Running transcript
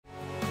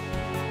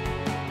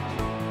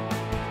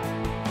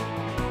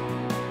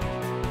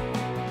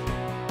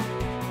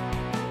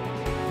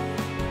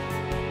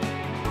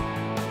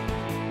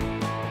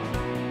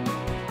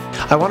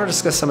I want to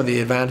discuss some of the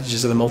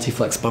advantages of the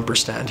Multiflex bumper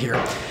stand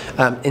here.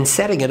 In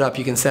setting it up,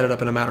 you can set it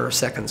up in a matter of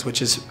seconds,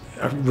 which is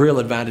a real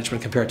advantage when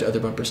compared to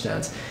other bumper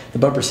stands. The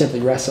bumper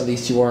simply rests on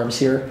these two arms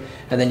here,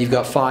 and then you've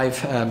got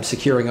 5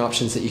 securing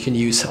options that you can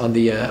use on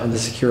the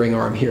securing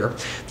arm here.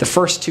 The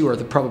first 2 are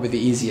probably the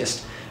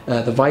easiest.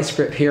 The vice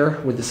grip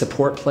here with the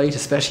support plate,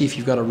 especially if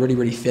you've got a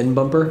really thin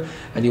bumper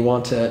and you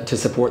want to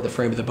support the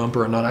frame of the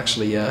bumper and not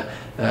actually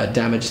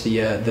damage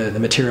the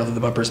material that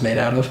the bumper is made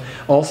out of.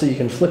 Also, you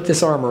can flip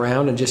this arm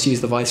around and just use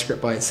the vice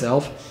grip by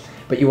itself.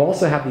 But you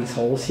also have these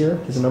holes here.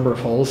 There's a number of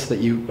holes that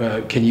you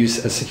can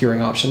use as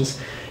securing options.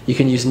 You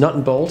can use nut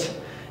and bolt,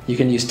 you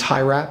can use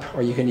tie wrap,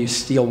 or you can use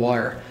steel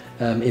wire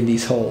in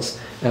these holes.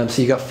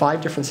 So you've got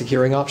 5 different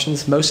securing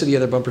options. Most of the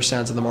other bumper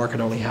stands on the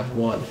market only have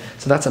 1.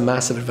 So that's a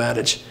massive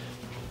advantage.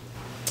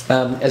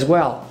 As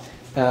well,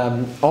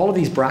 all of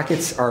these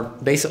brackets are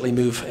basically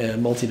move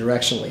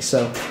multi-directionally.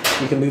 So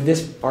you can move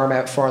this arm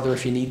out farther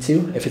if you need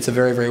to. If it's a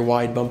very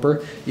wide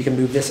bumper, you can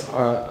move this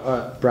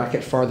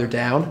bracket farther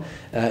down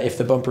if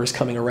the bumper is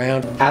coming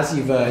around. As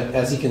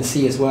you can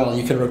see as well,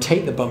 you can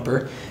rotate the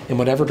bumper in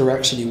whatever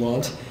direction you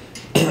want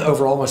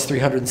over almost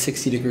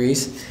 360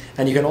 degrees.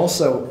 And you can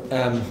also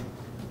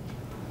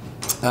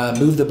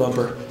move the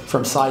bumper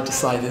from side to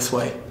side this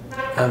way.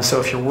 So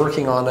if you're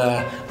working on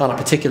a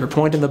particular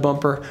point in the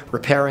bumper,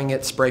 repairing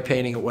it, spray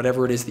painting it,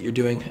 whatever it is that you're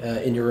doing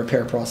in your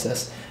repair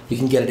process, you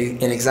can get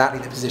it in exactly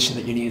the position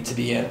that you need it to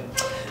be in.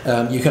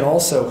 You can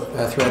also,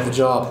 throughout the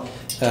job,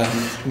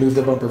 move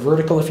the bumper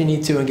vertical if you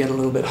need to and get a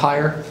little bit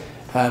higher,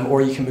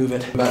 or you can move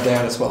it back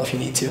down as well if you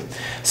need to.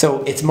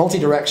 So it's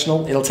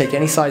multi-directional, it'll take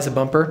any size of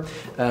bumper,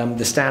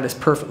 the stand is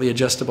perfectly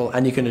adjustable,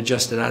 and you can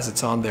adjust it as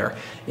it's on there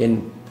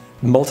in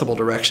multiple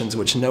directions,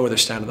 which no other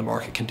stand in the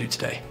market can do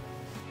today.